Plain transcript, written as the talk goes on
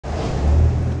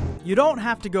You don't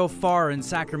have to go far in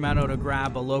Sacramento to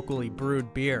grab a locally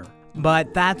brewed beer.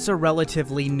 But that's a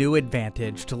relatively new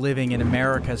advantage to living in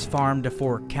America's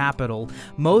farm-to-fork capital.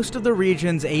 Most of the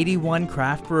region's 81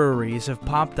 craft breweries have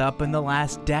popped up in the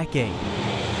last decade.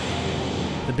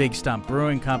 The Big Stump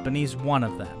Brewing Company's one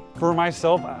of them. For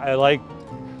myself, I like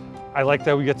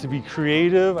that we get to be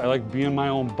creative. I like being my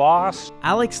own boss.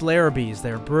 Alex Larrabee is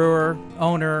their brewer,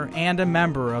 owner, and a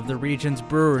member of the region's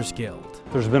Brewers Guild.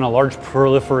 There's been a large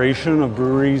proliferation of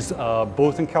breweries,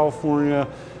 both in California,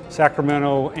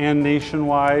 Sacramento, and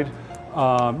nationwide.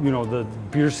 The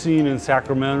beer scene in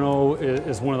Sacramento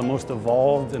is one of the most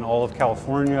evolved in all of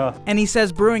California. And he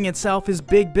says brewing itself is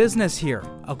big business here.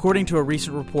 According to a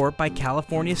recent report by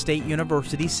California State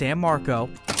University San Marco,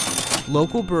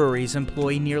 local breweries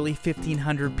employ nearly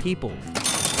 1,500 people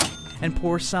and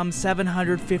pour some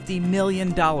 $750 million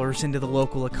into the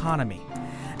local economy.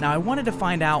 Now, I wanted to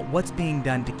find out what's being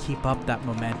done to keep up that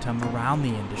momentum around the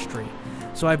industry.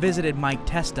 So I visited Mike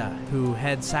Testa, who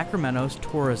heads Sacramento's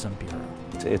Tourism Bureau.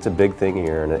 It's a big thing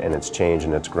here, and it's changed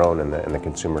and it's grown, and the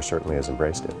consumer certainly has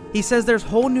embraced it. He says there's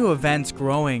whole new events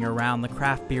growing around the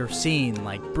craft beer scene,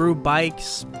 like brew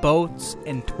bikes, boats,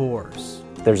 and tours.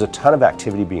 There's a ton of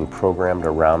activity being programmed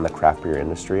around the craft beer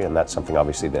industry, and that's something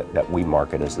obviously that we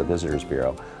market as the Visitors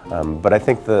Bureau. But I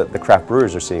think the craft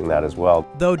brewers are seeing that as well.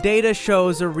 Though data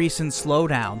shows a recent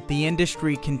slowdown, the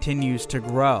industry continues to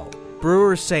grow.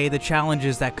 Brewers say the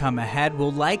challenges that come ahead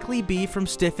will likely be from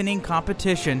stiffening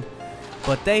competition,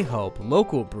 but they hope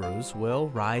local brews will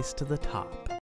rise to the top.